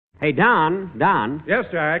Hey, Don. Yes,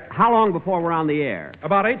 Jack. How long before we're on the air?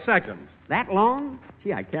 About 8 seconds. That long?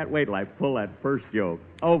 Gee, I can't wait till I pull that first joke.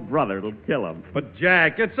 Oh, brother, it'll kill him. But,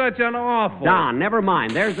 Jack, it's such an awful... Don, never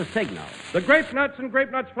mind. There's the signal. The Grape Nuts and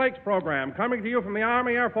Grape Nuts Flakes program, coming to you from the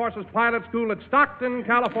Army Air Force's pilot school at Stockton,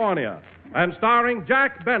 California. And starring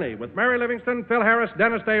Jack Benny with Mary Livingston, Phil Harris,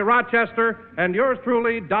 Dennis Day, Rochester, and yours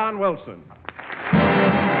truly, Don Wilson.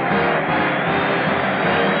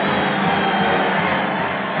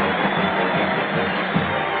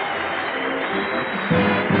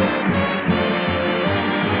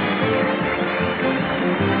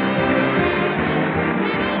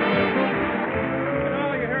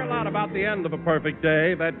 The end of a perfect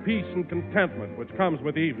day, that peace and contentment which comes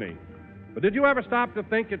with evening. But did you ever stop to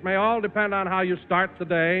think it may all depend on how you start the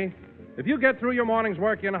day? If you get through your morning's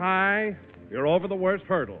work in high, you're over the worst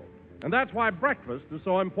hurdle. And that's why breakfast is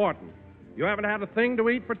so important. You haven't had a thing to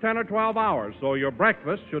eat for 10 or 12 hours, so your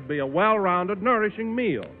breakfast should be a well-rounded, nourishing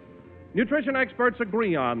meal. Nutrition experts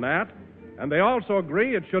agree on that, and they also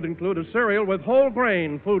agree it should include a cereal with whole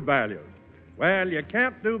grain food values. Well, you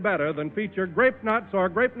can't do better than feature Grape Nuts or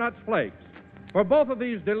Grape Nuts Flakes. For both of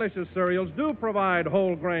these delicious cereals do provide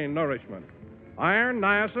whole grain nourishment. Iron,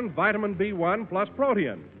 niacin, vitamin B1, plus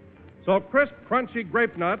protein. So crisp, crunchy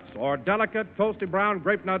Grape Nuts or delicate, toasty brown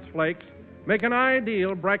Grape Nuts Flakes make an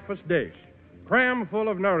ideal breakfast dish. Cram full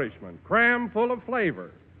of nourishment, cram full of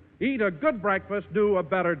flavor. Eat a good breakfast, do a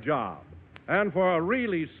better job. And for a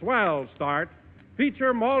really swell start,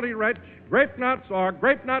 feature malty-rich Grape Nuts or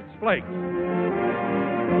Grape Nuts Flakes.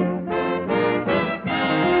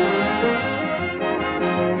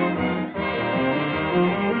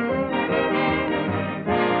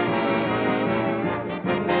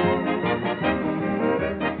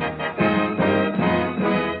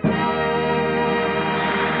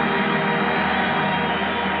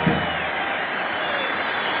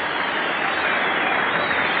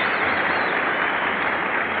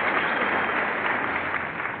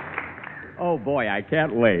 Oh, boy, I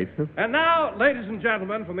can't wait. And now, ladies and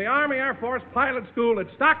gentlemen, from the Army Air Force Pilot School at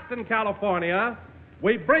Stockton, California,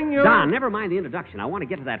 we bring you... Don, never mind the introduction. I want to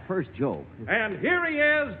get to that first joke. And here he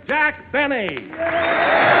is, Jack Benny.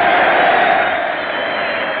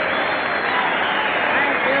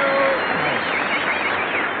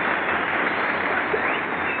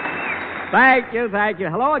 Thank you.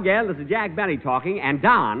 Hello again. This is Jack Benny talking. And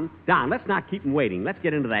Don, let's not keep him waiting. Let's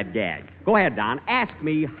get into that gag. Go ahead, Don. Ask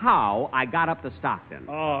me how I got up to Stockton.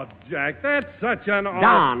 Oh, Jack, that's such an...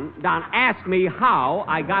 Don, ask me how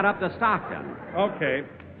I got up to Stockton. Okay.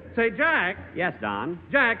 Say, Jack. Yes, Don.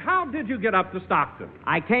 Jack, how did you get up to Stockton?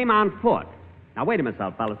 I came on foot. Now, wait a minute,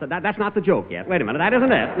 fellas. That's not the joke yet. Wait a minute. That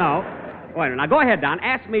isn't it. No. Wait a minute. Now, go ahead, Don.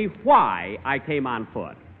 Ask me why I came on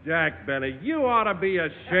foot. Jack Benny, you ought to be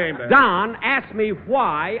ashamed of... Don, ask me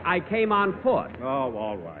why I came on foot. Oh,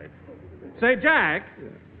 all right. Say, Jack.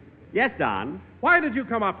 Yes, Don. Why did you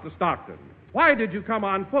come up to Stockton? Why did you come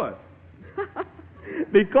on foot?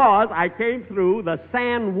 Because I came through the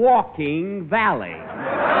San Walking Valley.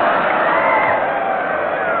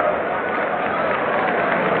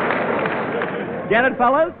 Get it,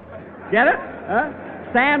 fellas? Get it?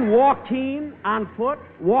 San Walking on foot?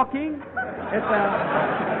 Walking?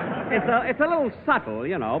 It's a little subtle,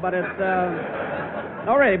 you know, but it's,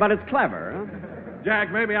 no, really, but it's clever. Huh?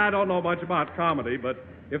 Jack, maybe I don't know much about comedy, but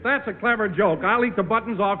if that's a clever joke, I'll eat the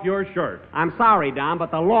buttons off your shirt. I'm sorry, Don,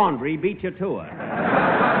 but the laundry beat you to it.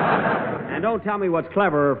 And don't tell me what's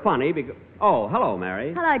clever or funny, because... Oh, hello,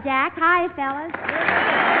 Mary. Hello, Jack. Hi, fellas.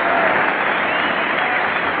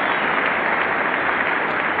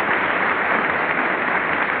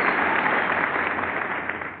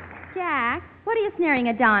 Jack, what are you sneering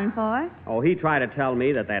at Don for? Oh, he tried to tell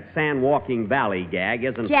me that San Walking Valley gag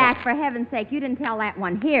isn't... Jack, for heaven's sake, you didn't tell that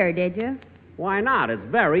one here, did you? Why not? It's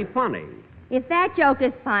very funny. If that joke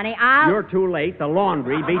is funny, I'll... You're too late. The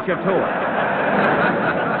laundry beat you to it.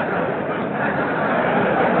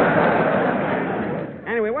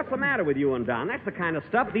 Anyway, what's the matter with you and Don? That's the kind of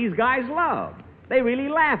stuff these guys love. They really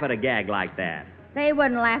laugh at a gag like that. They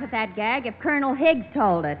wouldn't laugh at that gag if Colonel Higgs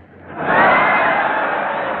told it.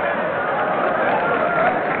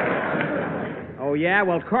 Oh, yeah?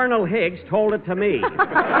 Well, Colonel Higgs told it to me.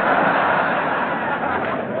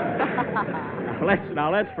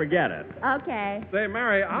 Let's forget it. Okay. Say,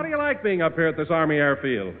 Mary, how do you like being up here at this Army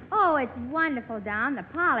airfield? Oh, it's wonderful, Don. The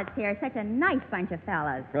pilots here are such a nice bunch of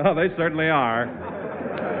fellas. Oh, they certainly are.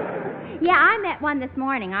 Yeah, I met one this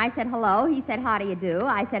morning. I said hello. He said, how do you do?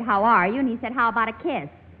 I said, how are you? And he said, how about a kiss?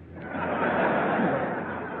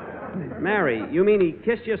 Mary, you mean he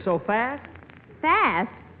kissed you so fast? Fast?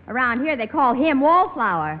 Around here, they call him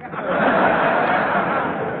Wallflower.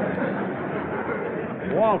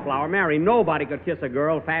 wallflower. Mary, nobody could kiss a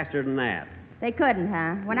girl faster than that. They couldn't,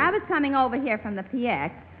 huh? When I was coming over here from the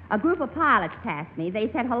PX, a group of pilots passed me. They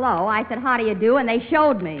said hello. I said, how do you do? And they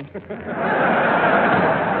showed me. Oh,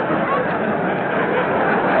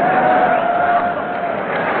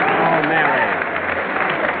 Mary.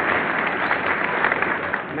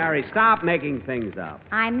 Mary, stop making things up.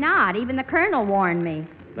 I'm not. Even the colonel warned me.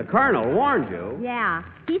 The colonel warned you? Yeah.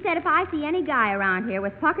 He said if I see any guy around here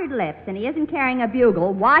with puckered lips and he isn't carrying a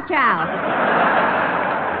bugle, watch out.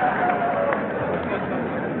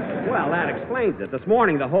 Well, that explains it. This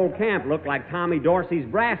morning, the whole camp looked like Tommy Dorsey's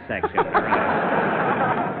brass section.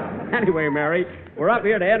 Anyway, Mary, we're up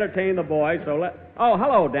here to entertain the boys, so let... Oh,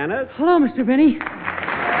 hello, Dennis. Hello, Mr. Benny.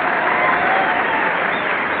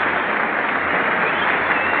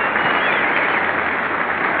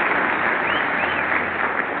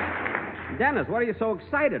 Dennis, what are you so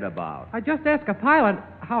excited about? I just asked a pilot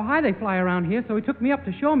how high they fly around here, so he took me up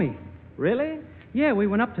to show me. Really? Yeah, we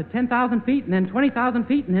went up to 10,000 feet, and then 20,000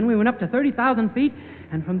 feet, and then we went up to 30,000 feet,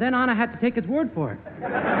 and from then on I had to take his word for it.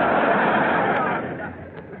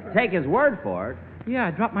 Take his word for it? Yeah,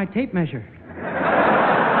 I dropped my tape measure.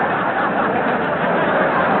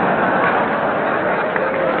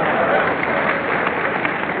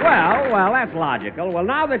 Well, that's logical. Well,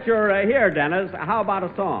 now that you're here, Dennis, how about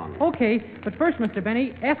a song? Okay, but first, Mr.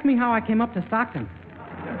 Benny, ask me how I came up to Stockton.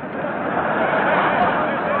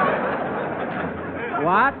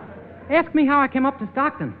 What? Ask me how I came up to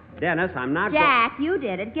Stockton. Dennis, I'm not... Jack, you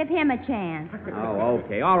did it. Give him a chance. Oh,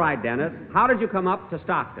 okay. All right, Dennis. How did you come up to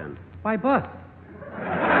Stockton? By bus.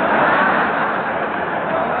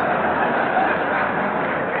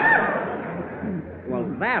 Well,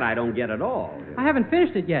 that I don't get at all. I haven't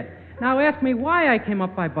finished it yet. Now ask me why I came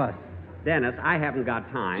up by bus. Dennis, I haven't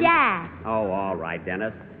got time. Jack. Oh, all right,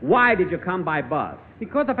 Dennis. Why did you come by bus?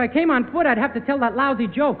 Because if I came on foot, I'd have to tell that lousy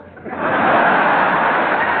joke.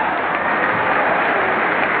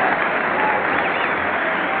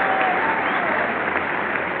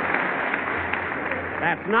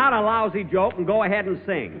 That's not a lousy joke, and go ahead and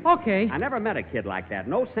sing. Okay. I never met a kid like that.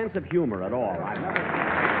 No sense of humor at all. I've never...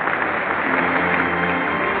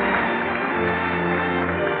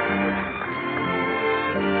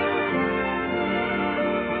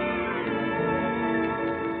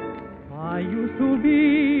 I used to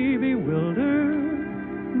be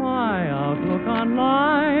bewildered. My outlook on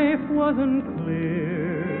life wasn't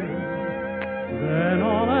clear. Then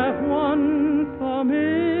all at once a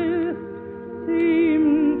mist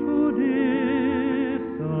seemed to disappear.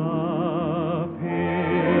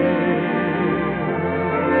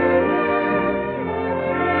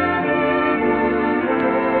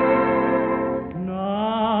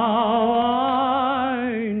 Now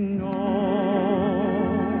I know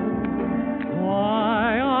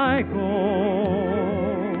why I go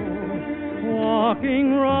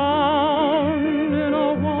walking round in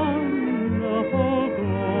a wonderful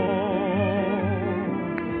glow.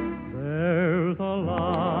 There's a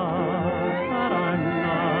love that I'm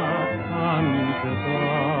not conscious of,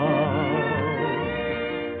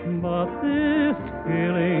 but this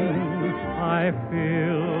feeling I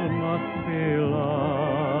feel must be love.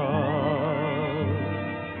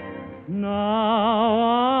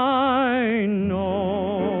 Now I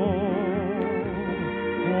know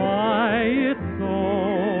why it's so,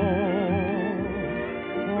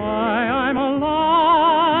 why I'm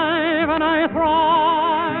alive and I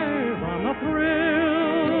thrive on the thrill.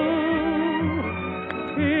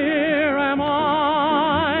 Here am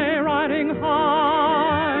I riding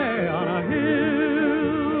high on a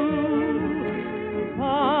hill,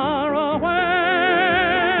 far away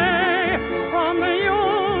from the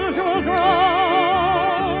usual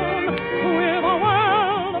drone, with a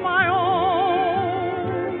world of my own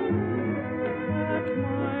at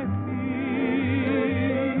my feet,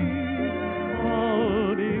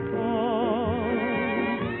 all because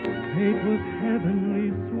it was heavenly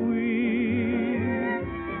sweet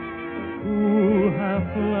to have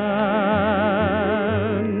planned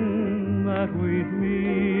that we'd meet.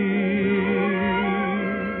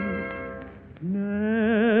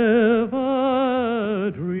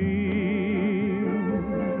 Never dreamed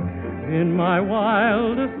in my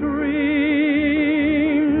wildest dream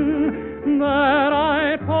that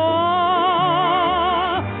I'd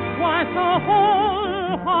fall quite so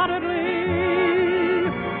wholeheartedly.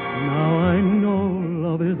 Now I know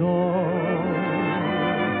love is all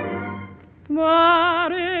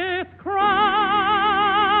that it's cracked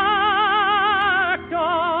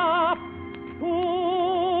up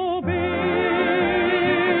to be.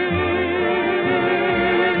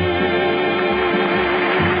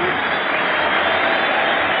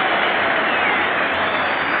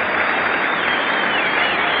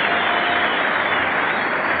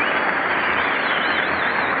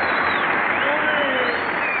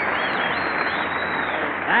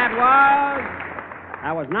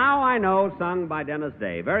 Now I Know, sung by Dennis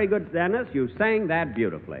Day. Very good, Dennis. You sang that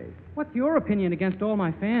beautifully. What's your opinion against all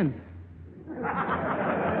my fans?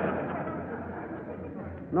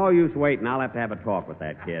 No use waiting. I'll have to have a talk with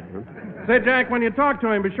that kid. Huh? Say, Jack, when you talk to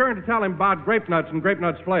him, be sure to tell him about grape nuts and grape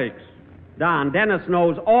nuts flakes. Don, Dennis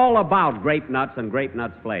knows all about grape nuts and grape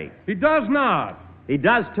nuts flakes. He does not. He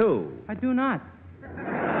does, too. I do not.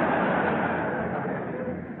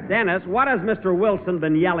 Dennis, what has Mr. Wilson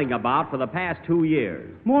been yelling about for the past 2 years?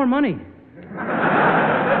 More money.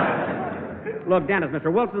 Look, Dennis,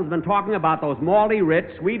 Mr. Wilson's been talking about those malty, rich,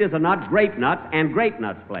 sweet as a nut grape nuts and grape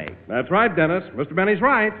nuts flakes. That's right, Dennis. Mr. Benny's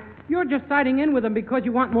right. You're just siding in with him because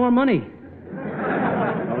you want more money.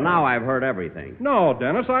 Well, now I've heard everything. No,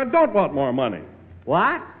 Dennis, I don't want more money.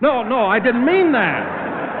 What? No, I didn't mean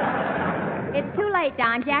that. It's too late,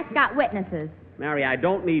 Don. Jack's got witnesses. Mary, I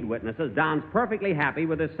don't need witnesses. Don's perfectly happy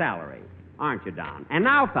with his salary. Aren't you, Don? And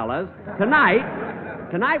now, fellas, tonight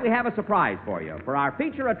we have a surprise for you. For our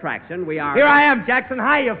feature attraction, we are... Here I am, Jackson.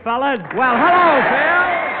 Hiya, fellas. Well, hello, Phil.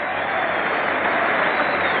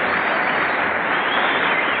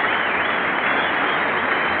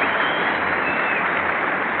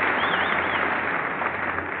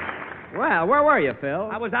 Well, where were you, Phil?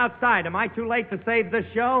 I was outside. Am I too late to save this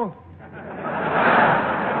show?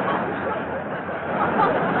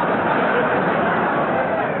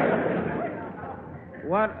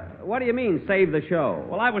 What do you mean, save the show?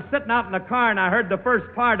 Well, I was sitting out in the car and I heard the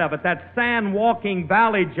first part of it, that sand walking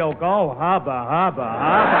valley joke. Oh, hubba, hubba,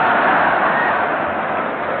 hubba.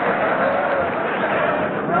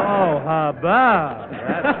 Oh, hubba.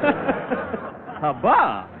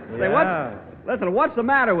 Hubba? Say, Yeah. Listen, what's the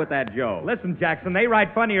matter with that joke? Listen, Jackson, they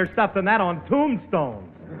write funnier stuff than that on tombstones.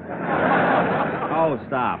 Oh,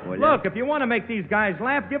 stop, will you? Look, if you want to make these guys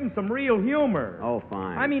laugh, give them some real humor. Oh,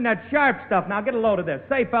 fine. I mean, that sharp stuff. Now, get a load of this.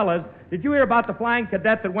 Say, fellas, did you hear about the flying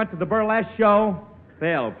cadet that went to the burlesque show?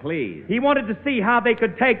 Phil, please. He wanted to see how they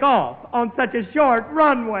could take off on such a short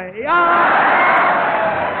runway.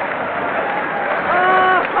 Ah!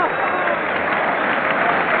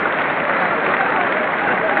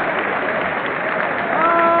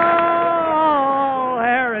 Oh,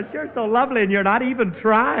 Harris, you're so lovely, and you're not even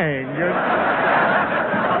trying.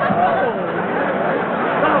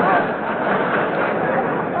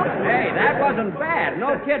 Hey, that wasn't bad.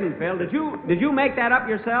 No kidding, Phil. Did you make that up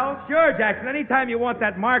yourself? Sure, Jackson. Anytime you want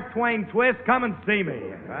that Mark Twain twist, come and see me.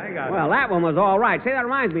 I got Well, that one was all right. Say, that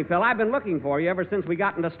reminds me, Phil, I've been looking for you ever since we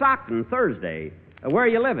got into Stockton Thursday. Where are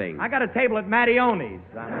you living? I got a table at Mattioni's.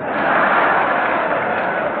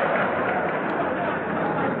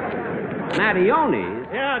 Mattioni's?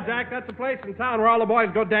 Yeah, Jack, that's a place in town where all the boys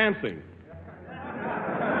go dancing.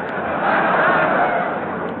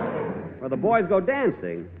 Where the boys go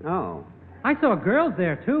dancing? Oh. I saw girls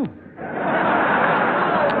there, too.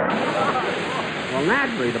 Well,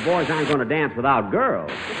 naturally, the boys aren't going to dance without girls.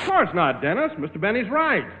 Of course not, Dennis. Mr. Benny's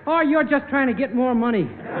right. Or you're just trying to get more money.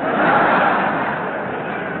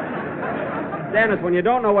 Dennis, when you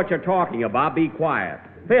don't know what you're talking about, be quiet.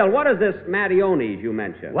 Phil, what is this Mattioni's you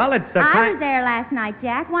mentioned? Well, it's a I was there last night,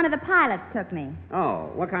 Jack. One of the pilots took me.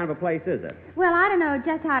 Oh, what kind of a place is it? Well, I don't know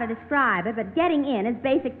just how to describe it, but getting in is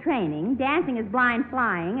basic training, dancing is blind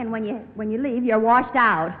flying, and when you leave, you're washed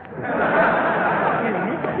out.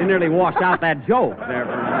 You nearly washed out that joke there.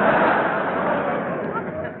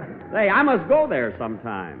 Say, I must go there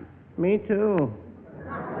sometime. Me too.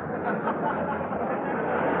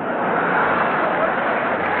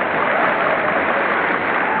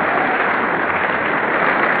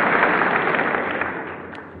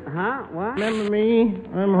 Huh? What? Remember me?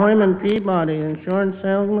 I'm Herman Peabody, insurance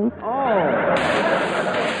salesman.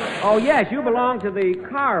 Oh, yes, you belong to the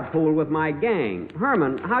carpool with my gang.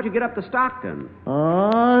 Herman, how'd you get up to Stockton?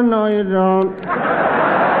 Oh, no, you don't.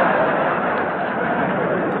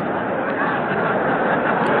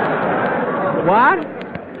 What?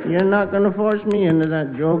 You're not going to force me into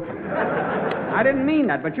that joke. I didn't mean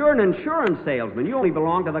that, but you're an insurance salesman. You only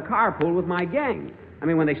belong to the carpool with my gang. I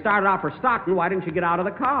mean, when they started out for Stockton, why didn't you get out of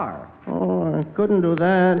the car? Oh, I couldn't do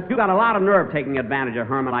that. You got a lot of nerve taking advantage of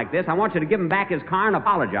Herman like this. I want you to give him back his car and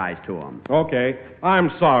apologize to him. Okay. I'm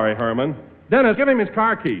sorry, Herman. Dennis, give him his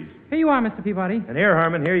car keys. Here you are, Mr. Peabody. And here,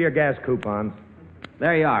 Herman, here are your gas coupons.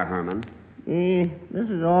 There you are, Herman. This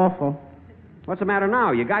is awful. What's the matter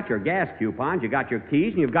now? You got your gas coupons, you got your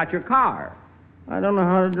keys, and you've got your car. I don't know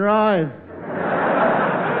how to drive.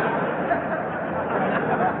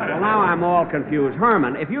 Well, now I'm all confused.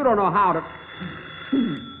 Herman, if you don't know how to...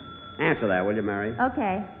 Answer that, will you, Mary?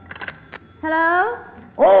 Okay. Hello?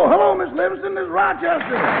 Oh, hello, Miss Livingston. This is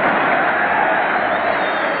Rochester.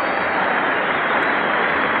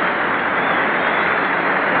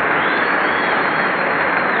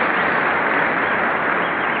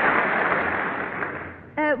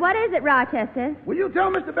 What is it, Rochester? Will you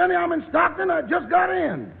tell Mr. Benny I'm in Stockton? I just got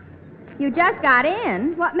in. You just got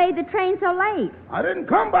in? What made the train so late? I didn't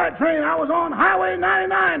come by train. I was on Highway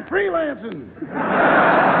 99 freelancing.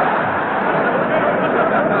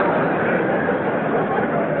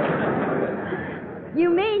 You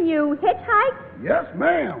mean you hitchhiked? Yes,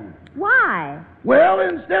 ma'am. Why? Well,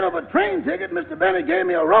 instead of a train ticket, Mr. Benny gave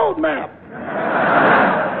me a road map.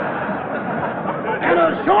 And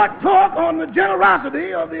a short talk on the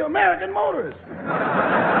generosity of the American motorist.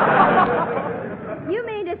 You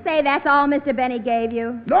mean to say that's all Mr. Benny gave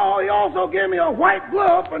you? No, he also gave me a white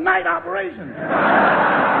glove for night operations.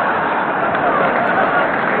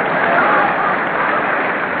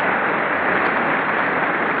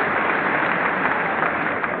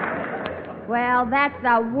 Well, that's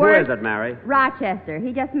the worst. Who is it, Mary? Rochester.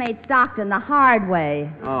 He just made Stockton the hard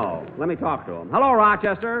way. Oh, let me talk to him. Hello,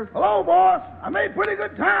 Rochester. Hello, boss. I made pretty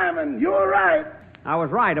good time, and you were right. I was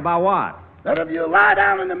right about what? That if you lie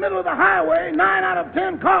down in the middle of the highway, 9 out of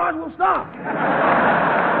 10 cars will stop.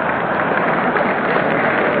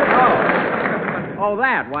 Oh,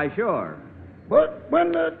 that? Why, sure. But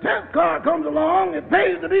when the 10th car comes along, it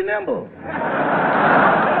pays to be nimble.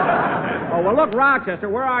 Oh, well, look, Rochester,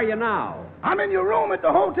 where are you now? I'm in your room at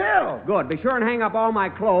the hotel. Good. Be sure and hang up all my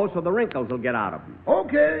clothes so the wrinkles will get out of them.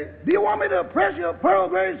 Okay. Do you want me to press your pearl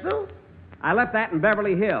gray suit? I left that in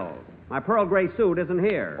Beverly Hills. My pearl gray suit isn't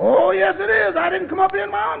here. Oh, yes, it is. I didn't come up here in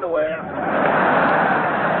my underwear.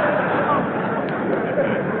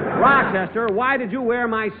 Rochester, why did you wear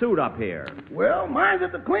my suit up here? Well, mine's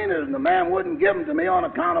at the cleaners, and the man wouldn't give them to me on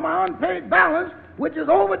account of my unpaid balance, which is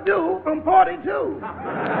overdue from 42.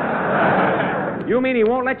 You mean he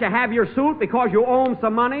won't let you have your suit because you owe him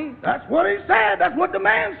some money? That's what he said. That's what the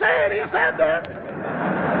man said. He said that.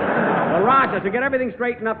 Well, Rochester, get everything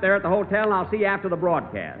straightened up there at the hotel, and I'll see you after the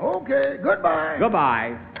broadcast. Okay, goodbye.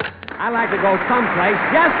 Goodbye. I like to go someplace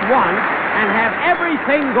just once and have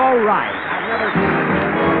everything go right. I've never...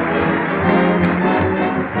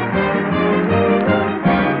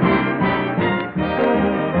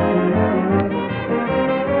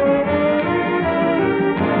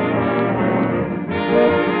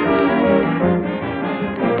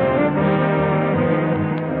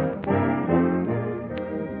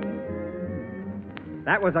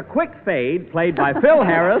 That was a quick fade played by Phil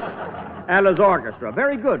Harris and his orchestra.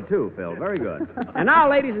 Very good, too, Phil. Very good. And now,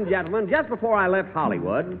 ladies and gentlemen, just before I left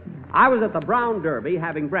Hollywood, I was at the Brown Derby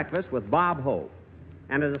having breakfast with Bob Hope.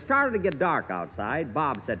 And as it started to get dark outside,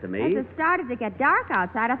 Bob said to me... As it started to get dark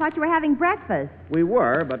outside, I thought you were having breakfast. We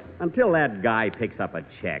were, but until that guy picks up a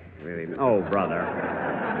check. Really. Oh, brother.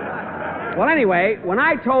 Well, anyway, when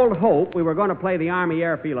I told Hope we were going to play the Army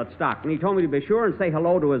Airfield at Stockton, he told me to be sure and say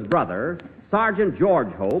hello to his brother, Sergeant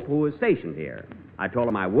George Hope, who is stationed here. I told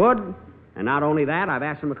him I would, and not only that, I've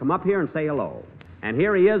asked him to come up here and say hello. And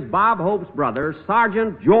here he is, Bob Hope's brother,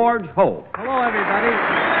 Sergeant George Hope. Hello, everybody.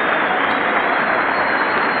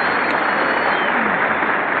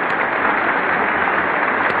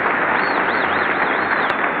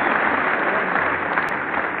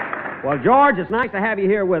 Well, George, it's nice to have you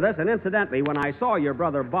here with us. And incidentally, when I saw your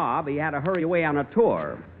brother Bob, he had to hurry away on a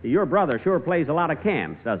tour. Your brother sure plays a lot of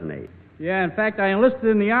camps, doesn't he? Yeah, in fact, I enlisted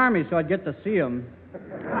in the Army so I'd get to see him.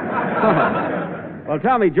 Well,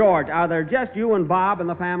 tell me, George, are there just you and Bob in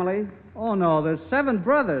the family? Oh, no, there's 7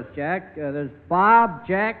 brothers, Jack. There's Bob,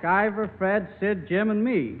 Jack, Ivor, Fred, Sid, Jim, and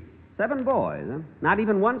me. 7 boys, huh? Not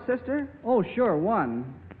even one sister? Oh, sure, one.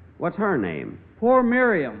 What's her name? Poor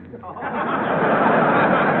Miriam.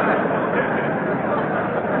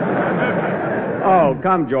 Oh,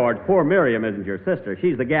 come, George. Poor Miriam isn't your sister.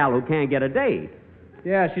 She's the gal who can't get a date.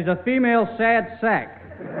 Yeah, she's a female sad sack.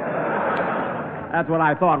 That's what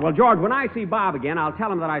I thought. Well, George, when I see Bob again, I'll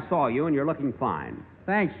tell him that I saw you and you're looking fine.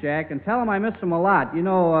 Thanks, Jack, and tell him I miss him a lot. You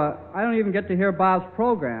know, I don't even get to hear Bob's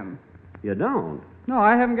program. You don't? No,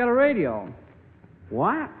 I haven't got a radio.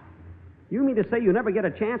 What? You mean to say you never get a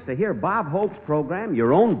chance to hear Bob Hope's program,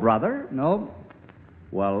 your own brother? Nope.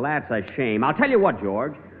 Well, that's a shame. I'll tell you what,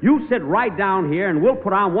 George. You sit right down here and we'll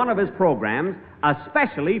put on one of his programs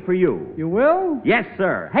especially for you. You will? Yes,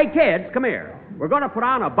 sir. Hey, kids, come here. We're going to put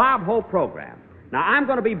on a Bob Hope program. Now, I'm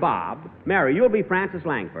going to be Bob. Mary, you'll be Francis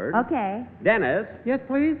Langford. Okay. Dennis. Yes,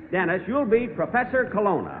 please? Dennis, you'll be Professor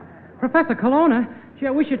Colonna. Professor Colonna? Gee, I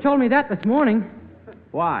wish you told me that this morning.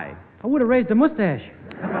 Why? I would have raised a mustache.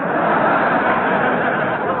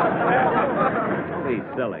 Don't be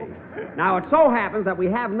silly. Now, it so happens that we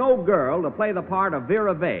have no girl to play the part of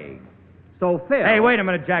Vera Vague. So, Phil... Hey, wait a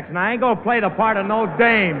minute, Jackson. I ain't going to play the part of no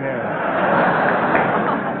dame here.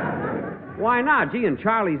 Why not? Gee, and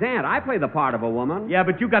Charlie's aunt, I play the part of a woman. Yeah,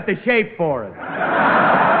 but you got the shape for it.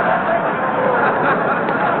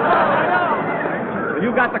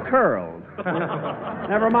 You got the curls.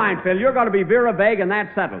 Never mind, Phil. You're going to be Vera Vague, and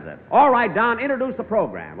that settles it. All right, Don, introduce the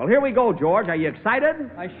program. Well, here we go, George. Are you excited?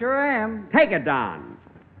 I sure am. Take it, Don.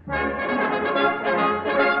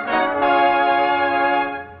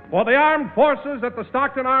 For the armed forces at the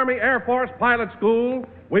Stockton Army Air Force Pilot School,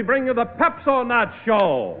 we bring you the Pepso-Nut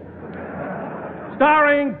Show,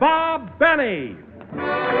 starring Bob Benny.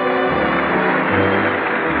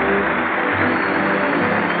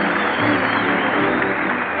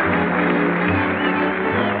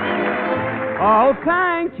 Oh,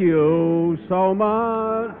 thank you so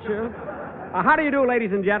much. How do you do,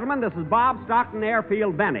 ladies and gentlemen? This is Bob Stockton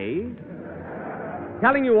Airfield Benny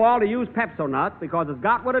telling you all to use Pepso-Nuts because it's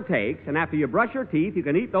got what it takes, and after you brush your teeth, you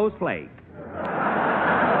can eat those flakes.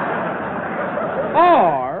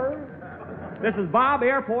 Or, this is Bob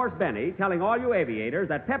Air Force Benny telling all you aviators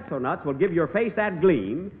that Pepso-Nuts will give your face that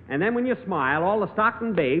gleam, and then when you smile, all the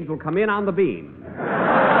Stockton babes will come in on the beam.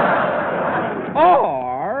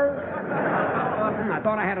 Or, I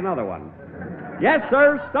thought I had another one. Yes,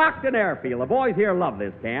 sir, Stockton Airfield. The boys here love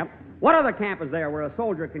this camp. What other camp is there where a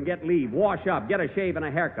soldier can get leave, wash up, get a shave and a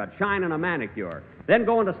haircut, shine and a manicure, then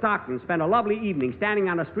go into Stockton and spend a lovely evening standing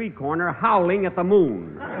on a street corner howling at the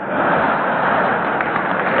moon?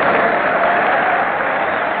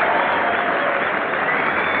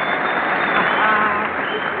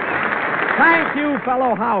 Thank you,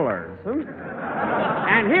 fellow howlers.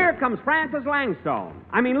 And here comes Francis Livingstone.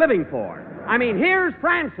 Here's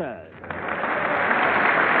Francis.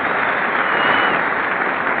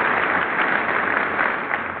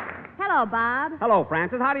 Hello, Bob. Hello,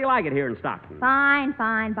 Francis. How do you like it here in Stockton? Fine,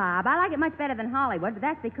 Bob. I like it much better than Hollywood, but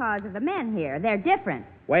that's because of the men here. They're different.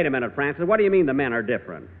 Wait a minute, Francis. What do you mean the men are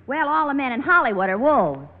different? Well, all the men in Hollywood are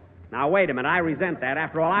wolves. Now, wait a minute. I resent that.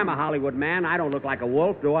 After all, I'm a Hollywood man. I don't look like a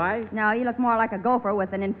wolf, do I? No, you look more like a gopher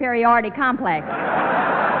with an inferiority complex.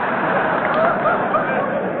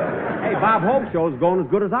 Hey, Bob Hope's show's going as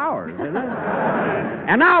good as ours, isn't it?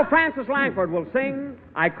 And now Francis Langford will sing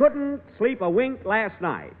I Couldn't Sleep a Wink Last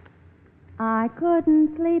Night. I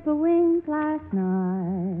couldn't sleep a wink last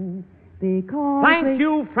night because... Thank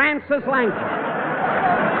you, Francis Langford.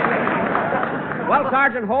 Well,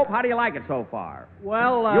 Sergeant Hope, how do you like it so far?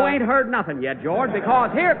 Well, You ain't heard nothing yet, George,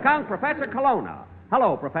 because here comes Professor Colonna.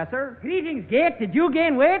 Hello, Professor. Greetings, Gate. Did you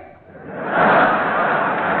gain weight?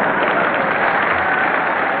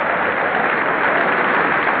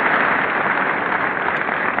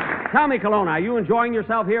 Tell me, Colonna, are you enjoying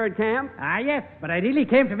yourself here at camp? Ah, yes, but I really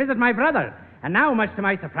came to visit my brother. And now, much to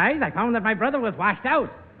my surprise, I found that my brother was washed out.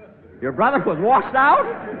 Your brother was washed out?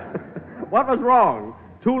 What was wrong?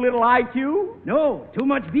 Too little IQ? No, too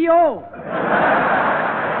much B.O.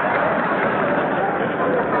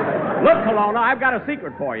 Look, Colonna, I've got a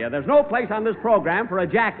secret for you. There's no place on this program for a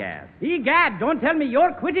jackass. Egad, don't tell me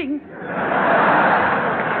you're quitting.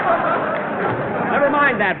 Never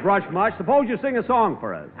mind that, Brush Mush. Suppose you sing a song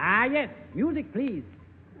for us. Ah, yes. Music, please.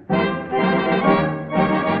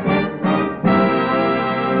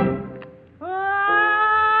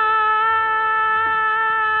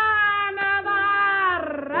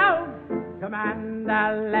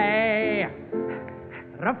 Mandalay.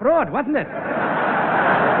 Rough road, wasn't it?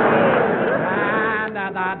 And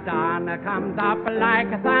the dawn comes up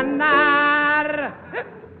like thunder.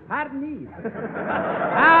 Pardon me.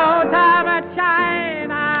 Out of a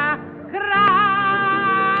China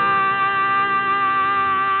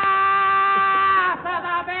cross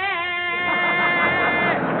the bay.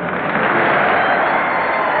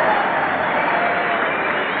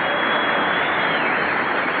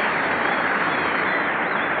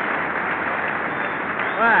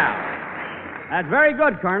 Well, that's very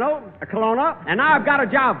good, Colonel. Colonna. And now I've got a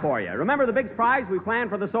job for you. Remember the big surprise we planned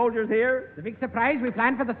for the soldiers here? The big surprise we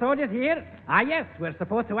planned for the soldiers here? Ah, yes, we're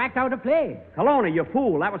supposed to act out a play. Colonna, you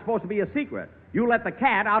fool. That was supposed to be a secret. You let the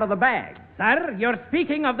cat out of the bag. Sir, you're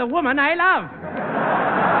speaking of the woman I love.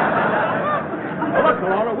 Well, look,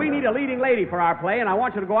 Colonna, we need a leading lady for our play, and I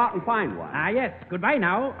want you to go out and find one. Ah, yes. Goodbye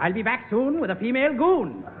now. I'll be back soon with a female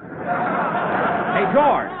goon. Hey,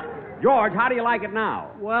 George. George, how do you like it now?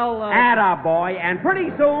 Well, Atta boy, and pretty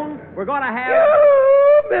soon we're going to have...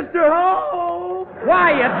 You, Mr. Hope!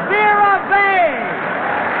 Why, it's Vera Vague!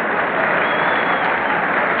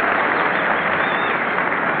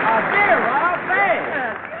 Vera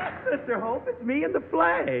Vague! Mr. Hope, it's me in the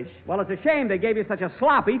flesh. Well, it's a shame they gave you such a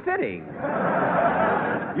sloppy fitting.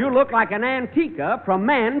 You look like an Antica from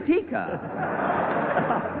Manteca.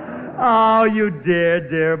 Oh, you dear,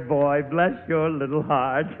 dear boy. Bless your little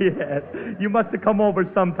heart. Yes. You must have come over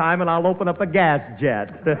sometime, and I'll open up a gas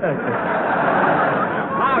jet. Now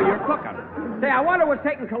you're cooking. Say, I wonder what's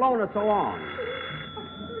taking Kelowna so long.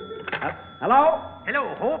 Hello?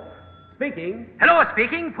 Hello, Hope. Speaking. Hello,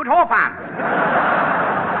 speaking. Put Hope on.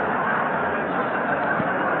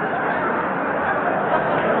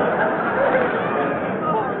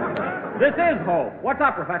 This is Hope. What's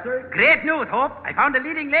up, Professor? Great news, Hope. I found a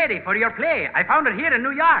leading lady for your play. I found her here in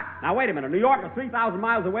New York. Now, wait a minute. New York is 3,000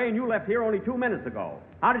 miles away, and you left here only 2 minutes ago.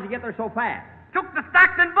 How did you get there so fast? Took the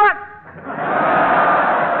Stockton bus.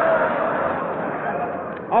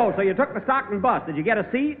 Oh, so you took the Stockton bus. Did you get a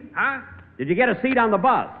seat? Huh? Did you get a seat on the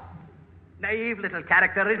bus? Naive little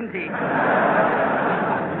character, isn't he?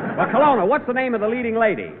 Well, Kelowna, what's the name of the leading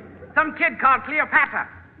lady? Some kid called Cleopatra.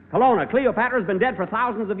 Kelowna, Cleopatra's been dead for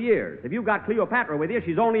thousands of years. If you've got Cleopatra with you,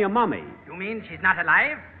 she's only a mummy. You mean she's not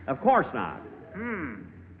alive? Of course not.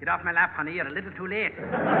 Get off my lap, honey. You're a little too late.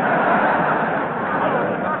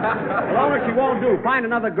 Kelowna, she won't do. Find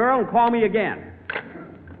another girl and call me again.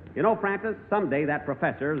 You know, Francis, someday that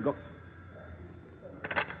professor is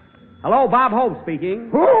Hello, Bob Hope speaking.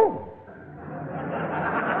 Who?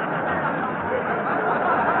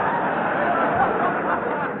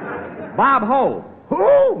 Bob Hope.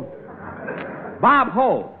 Who? Bob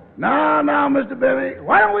Hope. Now, Mr. Billy,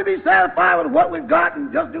 why don't we be satisfied with what we've got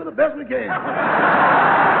and just do the best we can?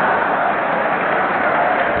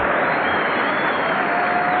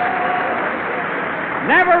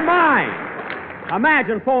 Never mind.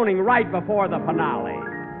 Imagine phoning right before the finale.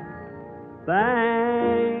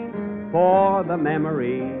 Thanks for the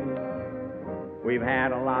memory. We've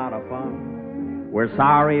had a lot of fun. We're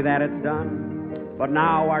sorry that it's done. But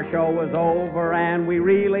now our show is over and we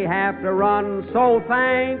really have to run. So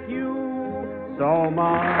thank you so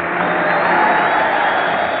much.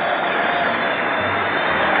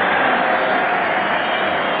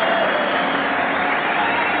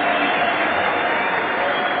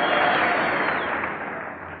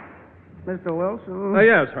 Mr. Wilson?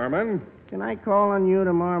 Yes, Herman. Can I call on you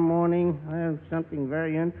tomorrow morning? I have something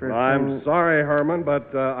very interesting. I'm sorry, Herman,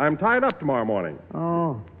 but I'm tied up tomorrow morning.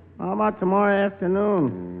 Oh. How about tomorrow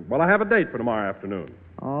afternoon? Well, I have a date for tomorrow afternoon.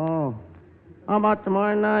 Oh. How about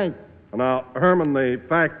tomorrow night? Now, Herman, the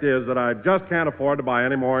fact is that I just can't afford to buy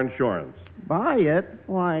any more insurance. Buy it?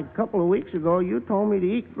 Why, a couple of weeks ago you told me to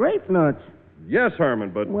eat grape nuts. Yes,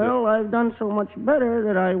 Herman, but... Well, I've done so much better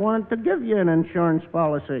that I wanted to give you an insurance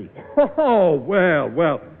policy. Oh,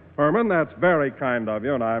 well, Herman, that's very kind of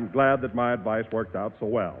you, and I'm glad that my advice worked out so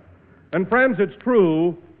well. And, friends, it's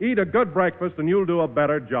true. Eat a good breakfast and you'll do a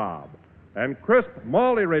better job. And crisp,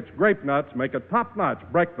 malty-rich grape nuts make a top-notch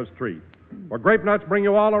breakfast treat. For grape nuts bring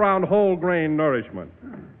you all-around whole-grain nourishment.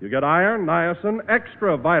 You get iron, niacin,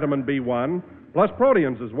 extra vitamin B1, plus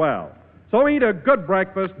proteins as well. So eat a good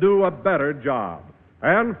breakfast, do a better job.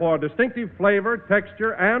 And for distinctive flavor,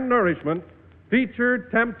 texture, and nourishment, feature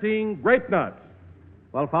tempting grape nuts.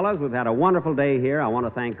 Well, fellas, we've had a wonderful day here. I want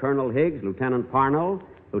to thank Colonel Higgs, Lieutenant Parnell,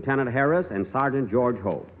 Lieutenant Harris, and Sergeant George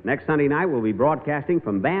Hope. Next Sunday night, we'll be broadcasting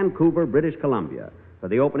from Vancouver, British Columbia, for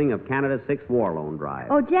the opening of Canada's 6th War Loan Drive.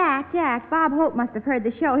 Oh, Jack, Bob Hope must have heard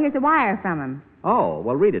the show. Here's a wire from him. Oh,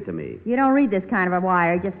 well, read it to me. You don't read this kind of a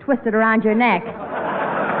wire. Just twist it around your neck.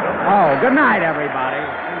 Oh, good night, everybody.